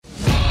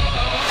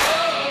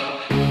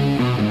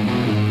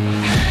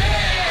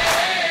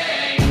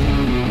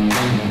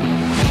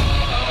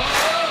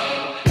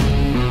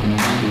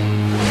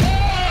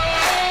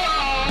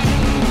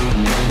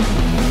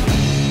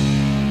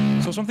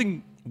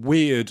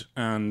weird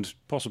and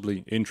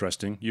possibly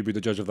interesting, you'd be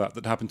the judge of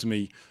that happened to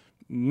me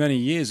many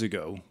years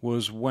ago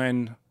was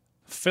when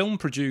film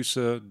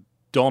producer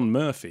Don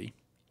Murphy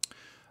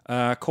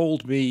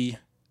called me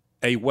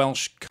a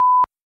Welsh c***.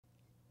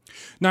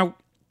 Now,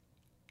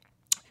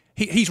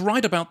 he's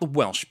right about the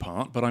Welsh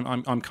part, but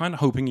I'm kind of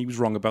hoping he was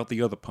wrong about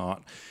the other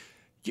part.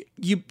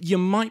 You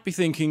might be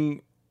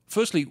thinking,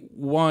 firstly,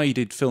 why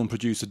did film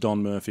producer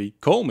Don Murphy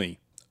call me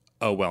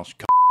a Welsh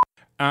c***?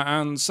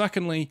 And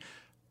secondly,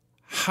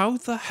 how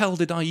the hell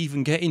did I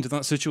even get into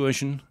that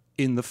situation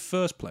in the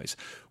first place?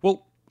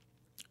 Well,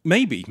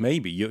 maybe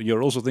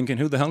you're also thinking,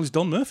 who the hell is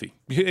Don Murphy?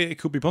 It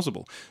could be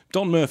possible.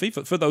 Don Murphy,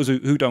 for those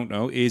who don't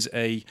know, is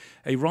a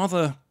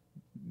rather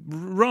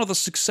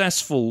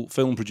successful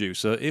film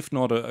producer, if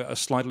not a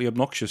slightly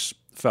obnoxious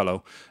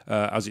fellow,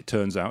 as it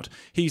turns out.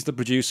 He's the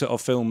producer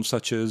of films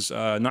such as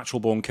Natural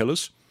Born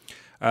Killers.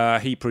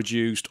 He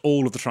produced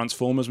all of the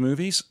Transformers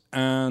movies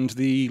and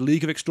the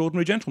League of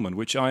Extraordinary Gentlemen,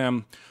 which I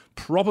am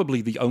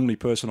probably the only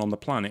person on the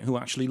planet who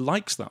actually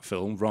likes that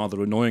film,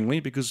 rather annoyingly,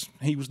 because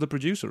he was the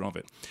producer of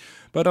it.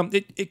 But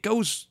it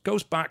goes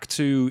back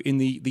to in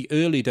the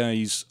early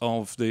days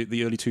of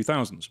the early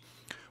 2000s,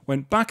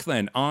 when back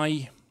then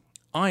I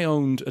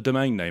owned a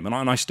domain name, and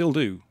I still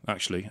do,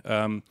 actually,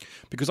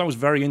 because I was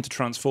very into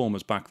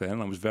Transformers back then.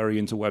 I was very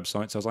into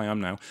websites, as I am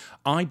now.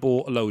 I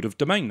bought a load of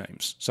domain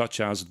names, such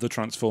as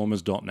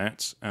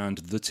thetransformers.net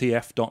and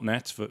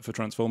thetf.net for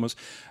Transformers,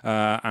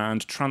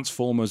 and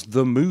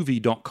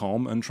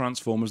transformersthemovie.com and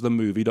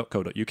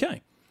transformersthemovie.co.uk.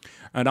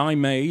 And I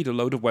made a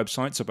load of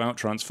websites about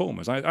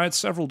Transformers. I had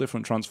several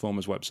different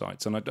Transformers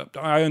websites, and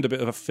I earned a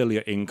bit of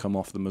affiliate income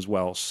off them as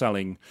well,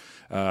 selling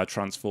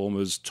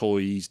Transformers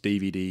toys,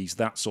 DVDs,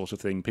 that sort of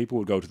thing. People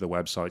would go to the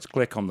websites,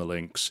 click on the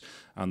links,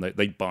 and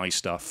they'd buy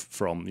stuff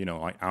from,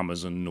 like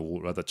Amazon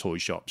or other toy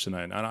shops, and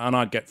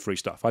I'd get free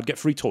stuff. I'd get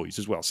free toys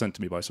as well, sent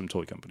to me by some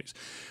toy companies.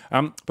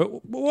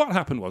 But what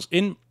happened was,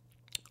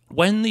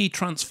 when the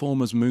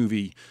Transformers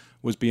movie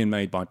was being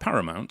made by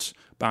Paramount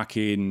back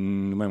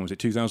in, when was it,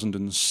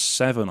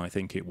 2007, I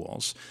think it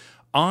was,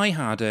 I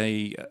had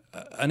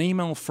an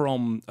email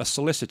from a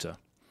solicitor.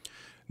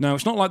 Now,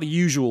 it's not like the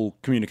usual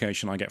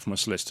communication I get from a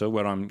solicitor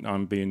where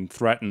I'm being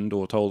threatened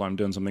or told I'm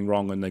doing something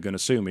wrong and they're going to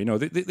sue me. No,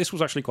 this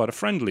was actually quite a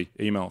friendly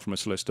email from a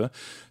solicitor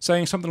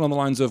saying something along the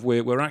lines of,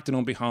 we're acting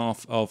on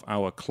behalf of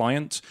our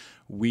client.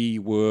 We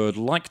would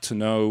like to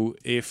know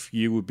if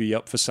you would be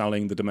up for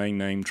selling the domain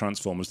name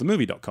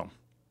transformersthemovie.com.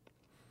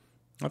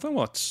 I thought,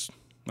 well,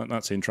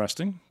 that's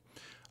interesting.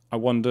 I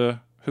wonder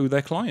who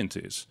their client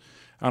is.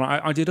 And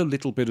I did a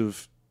little bit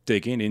of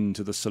digging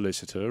into the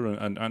solicitor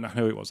and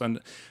who it was. And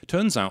it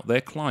turns out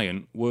their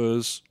client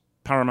was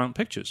Paramount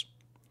Pictures,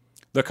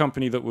 the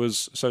company that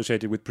was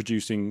associated with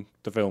producing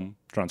the film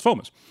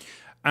Transformers.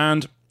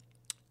 And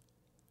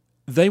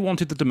they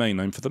wanted the domain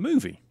name for the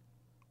movie.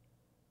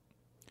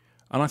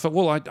 And I thought,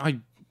 well,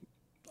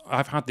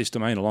 I've had this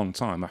domain a long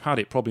time. I've had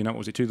it probably, now,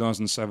 was it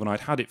 2007?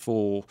 I'd had it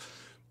for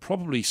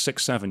probably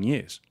 6-7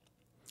 years.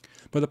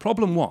 But the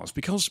problem was,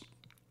 because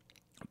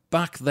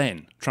back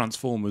then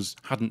Transformers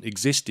hadn't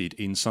existed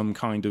in some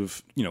kind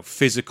of,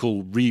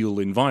 physical, real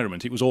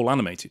environment. It was all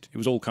animated. It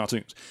was all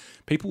cartoons.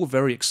 People were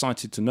very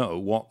excited to know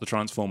what the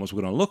Transformers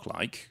were going to look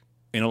like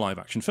in a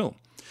live-action film.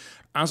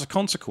 As a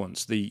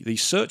consequence, the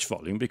search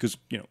volume, because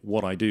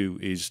what I do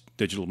is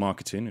digital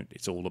marketing,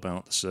 it's all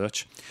about the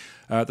search.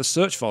 The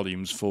search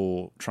volumes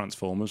for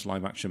Transformers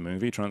live-action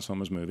movie,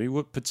 Transformers movie,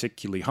 were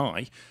particularly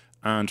high.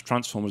 And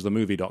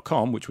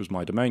transformersthemovie.com, which was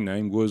my domain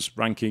name, was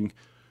ranking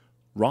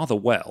rather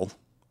well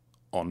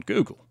on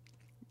Google.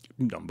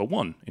 Number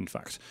 1, in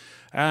fact.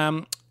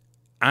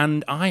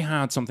 And I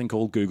had something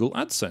called Google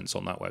AdSense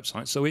on that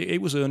website, so it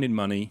was earning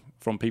money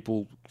from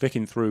people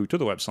clicking through to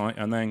the website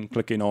and then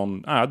clicking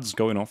on ads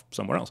going off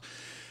somewhere else.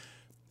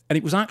 And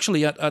it was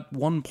actually at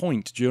one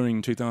point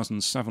during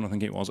 2007, I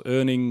think it was,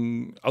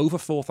 earning over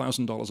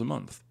 $4,000 a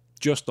month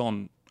just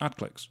on ad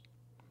clicks.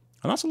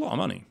 And that's a lot of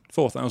money,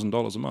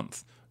 $4,000 a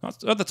month.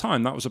 At the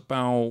time, that was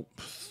about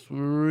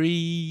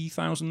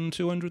 £3,200,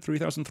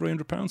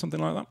 £3,300, something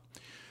like that.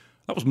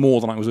 That was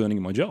more than I was earning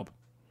in my job.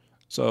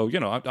 So,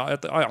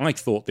 I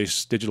thought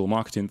this digital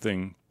marketing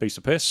thing, piece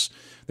of piss.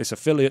 This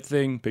affiliate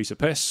thing, piece of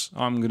piss.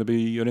 I'm going to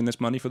be earning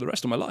this money for the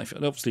rest of my life.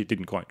 And obviously, it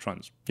didn't quite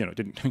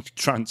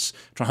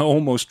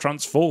almost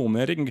transform.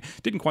 It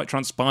didn't quite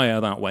transpire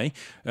that way.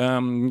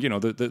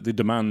 The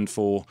demand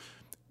for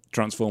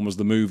Transformers,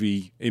 the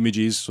movie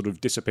images sort of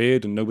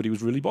disappeared and nobody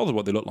was really bothered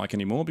what they looked like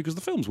anymore because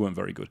the films weren't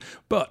very good.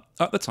 But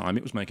at the time,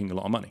 it was making a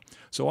lot of money.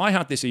 So I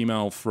had this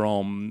email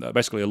from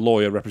basically a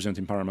lawyer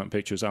representing Paramount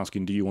Pictures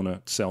asking, do you want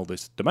to sell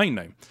this domain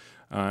name?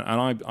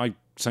 And I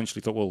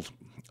essentially thought, well,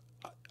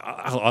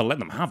 I'll let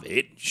them have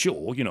it,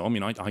 sure.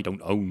 I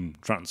don't own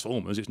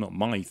Transformers. It's not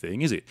my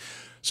thing, is it?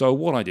 So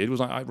what I did was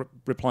I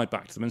replied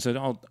back to them and said,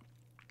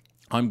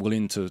 I'm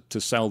willing to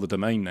sell the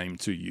domain name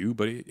to you,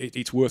 but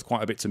it's worth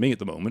quite a bit to me at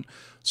the moment.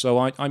 So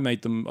I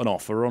made them an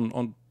offer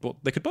on what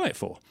they could buy it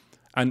for.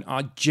 And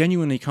I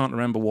genuinely can't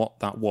remember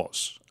what that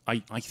was. I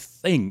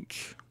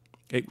think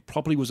It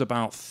probably was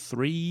about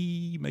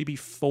 3, maybe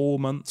 4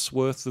 months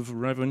worth of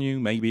revenue.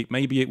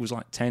 Maybe it was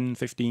like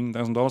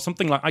 $10,000-$15,000,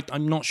 something like.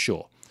 I'm not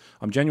sure.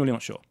 I'm genuinely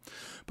not sure.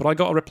 But I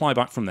got a reply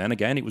back from them.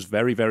 Again, it was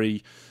very,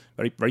 very,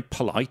 very, very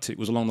polite. It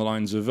was along the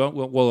lines of,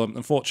 well,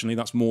 unfortunately,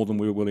 that's more than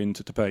we were willing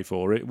to pay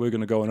for it. We're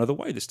going to go another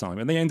way this time.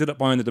 And they ended up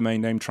buying the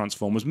domain name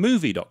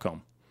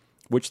transformersmovie.com,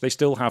 which they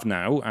still have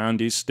now and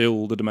is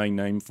still the domain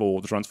name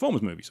for the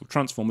Transformers movie. So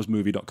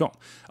transformersmovie.com.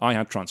 I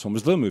had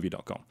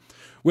transformersthemovie.com,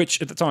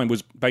 which at the time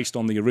was based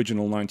on the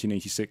original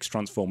 1986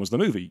 Transformers the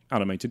Movie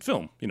animated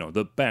film. You know,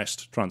 the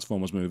best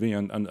Transformers movie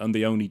and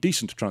the only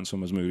decent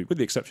Transformers movie, with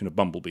the exception of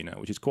Bumblebee now,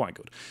 which is quite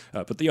good.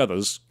 But the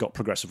others got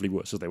progressively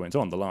worse as they went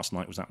on. The Last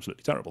Night was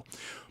absolutely terrible.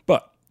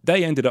 But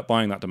they ended up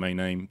buying that domain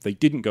name. They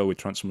didn't go with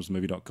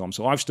transformersmovie.com,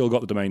 so I've still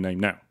got the domain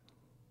name now.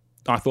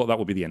 I thought that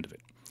would be the end of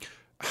it.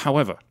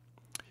 However,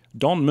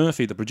 Don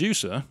Murphy, the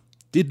producer,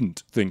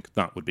 didn't think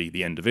that would be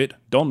the end of it.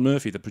 Don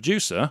Murphy, the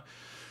producer,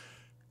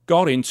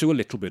 got into a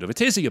little bit of a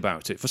tizzy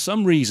about it. For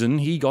some reason,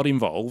 he got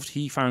involved.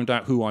 He found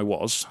out who I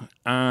was,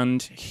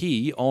 and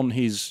he, on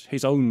his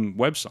own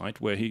website,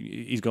 where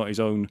he's got his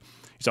own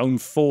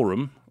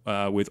forum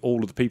with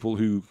all of the people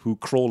who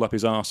crawl up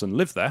his arse and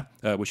live there,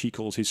 which he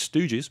calls his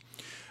stooges,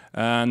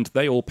 and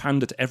they all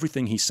pander to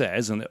everything he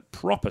says, and they're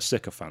proper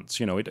sycophants.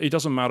 You know, it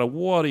doesn't matter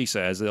what he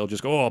says, they'll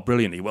just go, oh,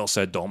 brilliantly, well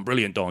said, Don,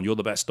 brilliant, Don, you're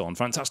the best, Don,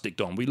 fantastic,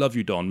 Don, we love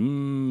you,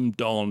 Don,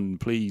 Don,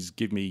 please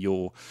give me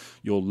your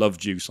love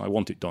juice, I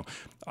want it, Don.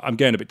 I'm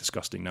getting a bit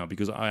disgusting now,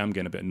 because I am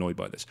getting a bit annoyed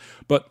by this.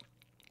 But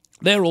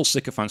they're all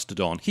sycophants to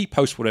Don. He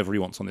posts whatever he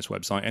wants on this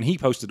website, and he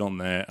posted on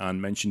there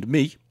and mentioned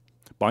me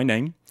by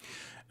name,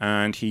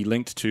 and he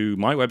linked to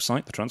my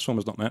website,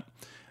 thetransformers.net,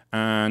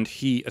 and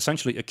he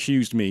essentially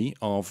accused me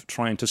of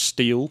trying to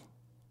steal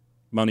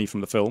money from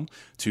the film,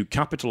 to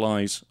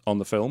capitalise on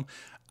the film,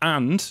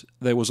 and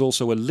there was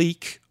also a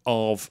leak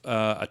of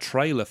a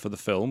trailer for the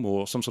film,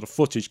 or some sort of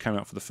footage came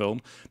out for the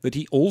film, that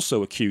he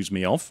also accused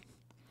me of.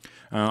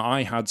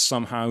 I had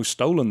somehow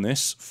stolen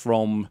this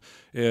from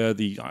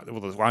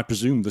I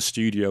presume the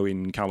studio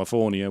in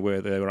California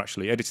where they were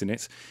actually editing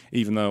it,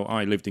 even though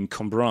I lived in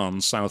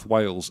Cwmbran, South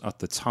Wales at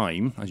the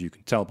time, as you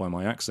can tell by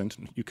my accent.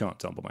 You can't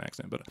tell by my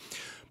accent,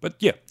 but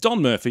yeah,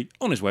 Don Murphy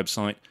on his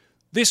website.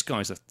 This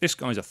guy's a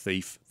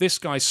thief. This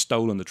guy's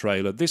stolen the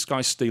trailer. This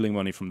guy's stealing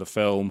money from the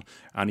film,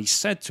 and he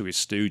said to his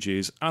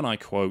stooges, and I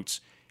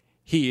quote,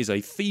 "He is a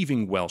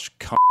thieving Welsh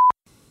c***.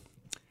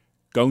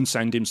 Go and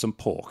send him some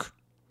pork."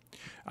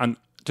 And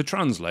to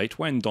translate,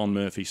 when Don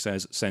Murphy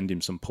says send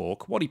him some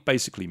pork, what he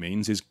basically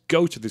means is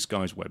go to this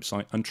guy's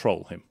website and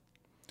troll him.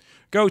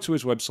 Go to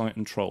his website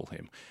and troll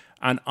him.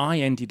 And I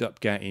ended up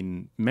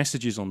getting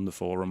messages on the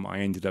forum.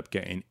 I ended up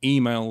getting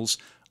emails.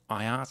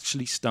 I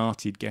actually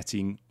started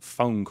getting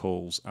phone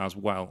calls as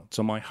well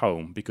to my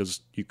home,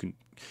 because you can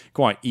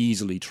quite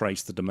easily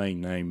trace the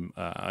domain name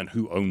and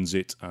who owns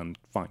it and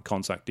find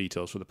contact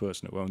details for the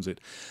person who owns it.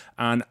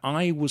 And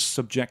I was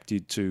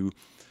subjected to,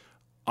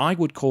 I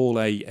would call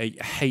a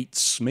hate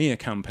smear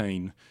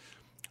campaign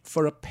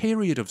for a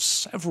period of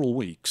several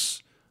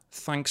weeks,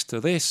 thanks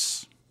to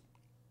this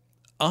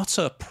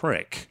utter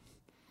prick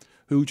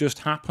who just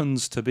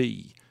happens to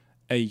be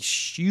a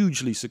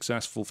hugely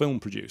successful film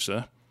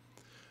producer,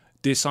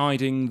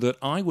 deciding that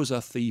I was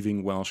a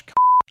thieving Welsh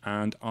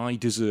and I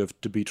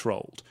deserved to be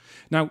trolled.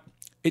 Now,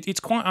 it's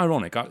quite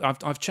ironic.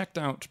 I've checked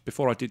out,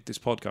 before I did this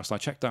podcast, I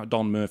checked out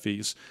Don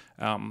Murphy's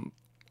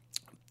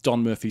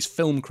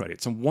film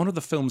credits, and one of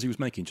the films he was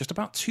making just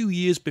about 2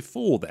 years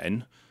before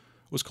then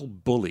was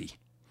called Bully.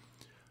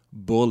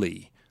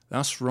 Bully.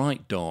 That's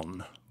right,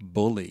 Don.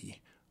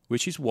 Bully.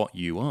 Which is what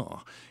you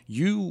are.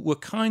 You were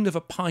kind of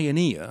a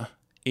pioneer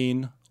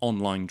in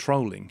online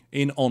trolling,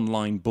 in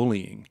online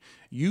bullying.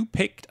 You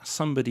picked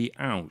somebody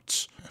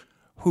out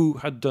who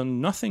had done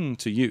nothing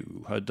to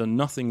you, had done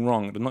nothing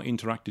wrong, had not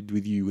interacted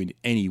with you in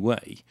any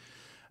way,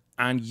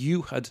 and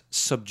you had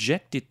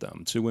subjected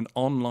them to an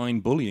online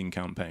bullying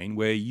campaign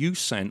where you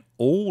sent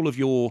all of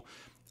your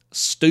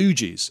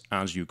stooges,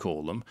 as you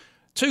call them,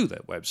 to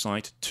their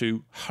website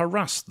to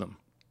harass them.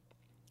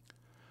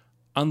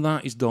 And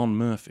that is Don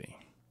Murphy.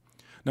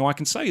 Now, I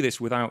can say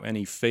this without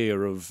any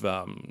fear of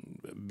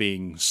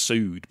being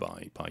sued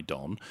by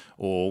Don,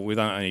 or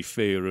without any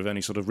fear of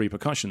any sort of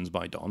repercussions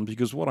by Don,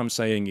 because what I'm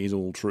saying is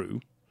all true,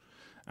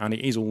 and it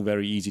is all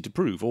very easy to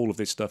prove. All of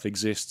this stuff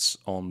exists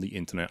on the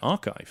Internet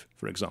Archive,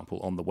 for example,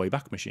 on the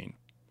Wayback Machine.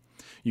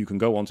 You can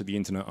go onto the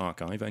Internet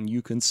Archive and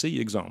you can see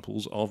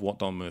examples of what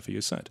Don Murphy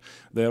has said.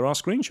 There are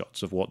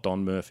screenshots of what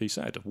Don Murphy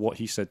said, of what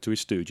he said to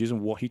his stooges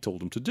and what he told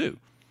them to do.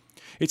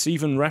 It's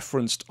even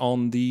referenced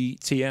on the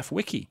TF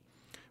Wiki,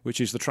 which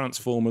is the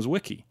Transformers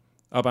Wiki,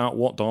 about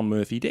what Don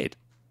Murphy did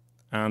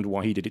and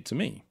why he did it to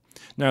me.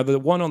 Now, the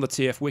one on the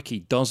TF Wiki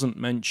doesn't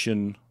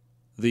mention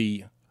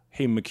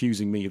him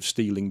accusing me of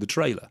stealing the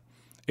trailer.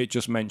 It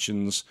just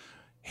mentions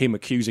him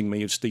accusing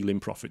me of stealing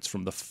profits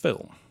from the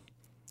film,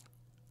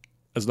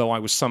 as though I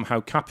was somehow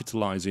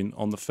capitalising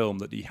on the film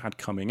that he had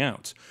coming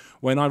out.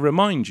 When I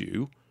remind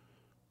you,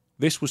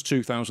 this was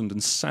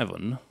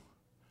 2007.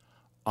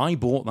 I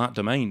bought that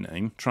domain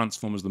name,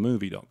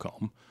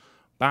 transformersthemovie.com,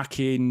 back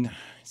in,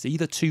 it's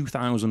either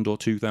 2000 or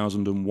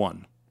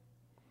 2001.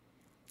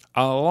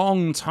 A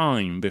long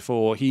time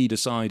before he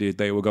decided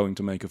they were going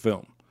to make a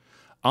film.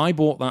 I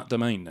bought that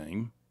domain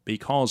name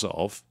because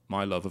of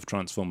my love of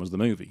Transformers the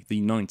movie,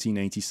 the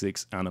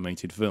 1986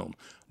 animated film.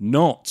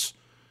 Not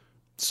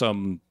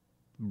some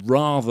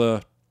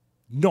rather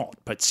not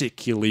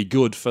particularly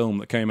good film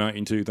that came out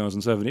in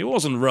 2007. It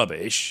wasn't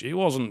rubbish. It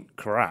wasn't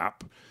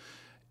crap.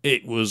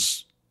 It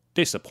was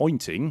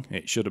disappointing.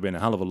 It should have been a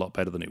hell of a lot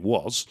better than it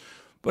was,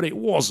 but it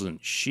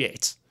wasn't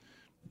shit.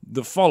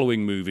 The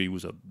following movie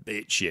was a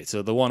bit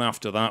shitter. The one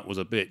after that was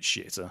a bit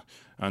shitter.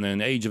 And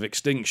then Age of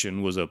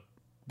Extinction was a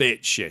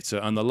bit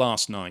shitter. And The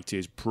Last Night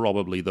is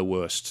probably the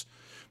worst,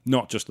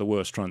 not just the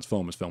worst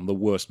Transformers film, the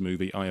worst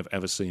movie I have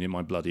ever seen in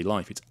my bloody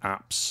life. It's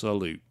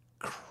absolute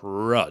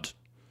crud.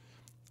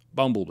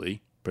 Bumblebee,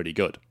 pretty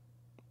good.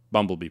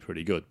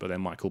 But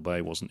then Michael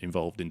Bay wasn't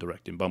involved in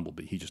directing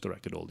Bumblebee. He just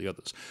directed all the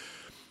others.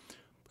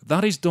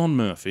 That is Don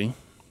Murphy.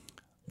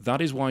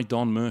 That is why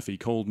Don Murphy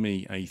called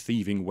me a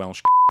thieving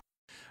Welsh.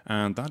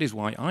 And that is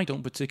why I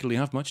don't particularly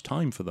have much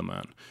time for the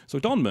man. So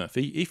Don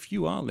Murphy, if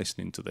you are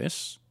listening to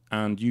this,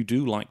 and you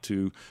do like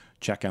to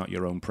check out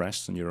your own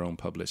press and your own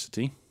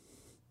publicity,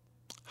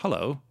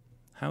 hello,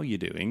 how are you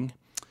doing?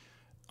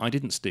 I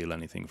didn't steal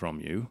anything from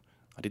you.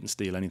 I didn't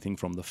steal anything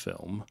from the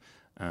film.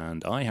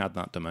 And I had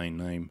that domain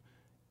name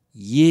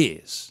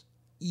years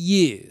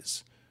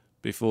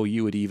before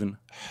you had even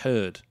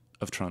heard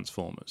of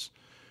Transformers.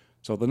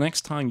 So the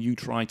next time you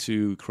try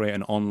to create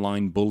an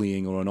online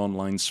bullying or an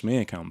online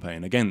smear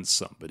campaign against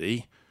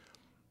somebody,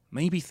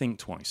 maybe think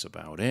twice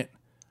about it,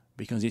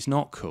 because it's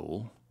not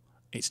cool,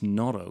 it's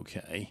not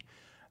okay,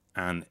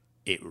 and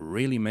it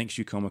really makes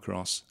you come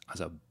across as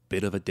a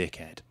bit of a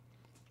dickhead.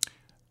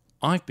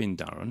 I've been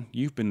Darren.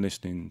 You've been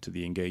listening to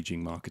the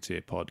Engaging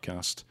Marketeer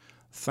podcast.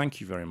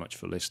 Thank you very much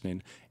for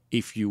listening.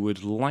 If you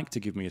would like to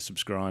give me a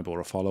subscribe or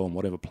a follow on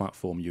whatever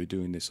platform you're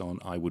doing this on,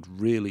 I would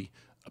really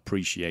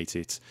appreciate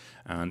it.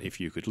 And if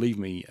you could leave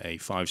me a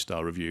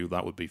 5-star review,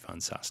 that would be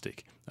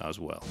fantastic as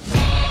well.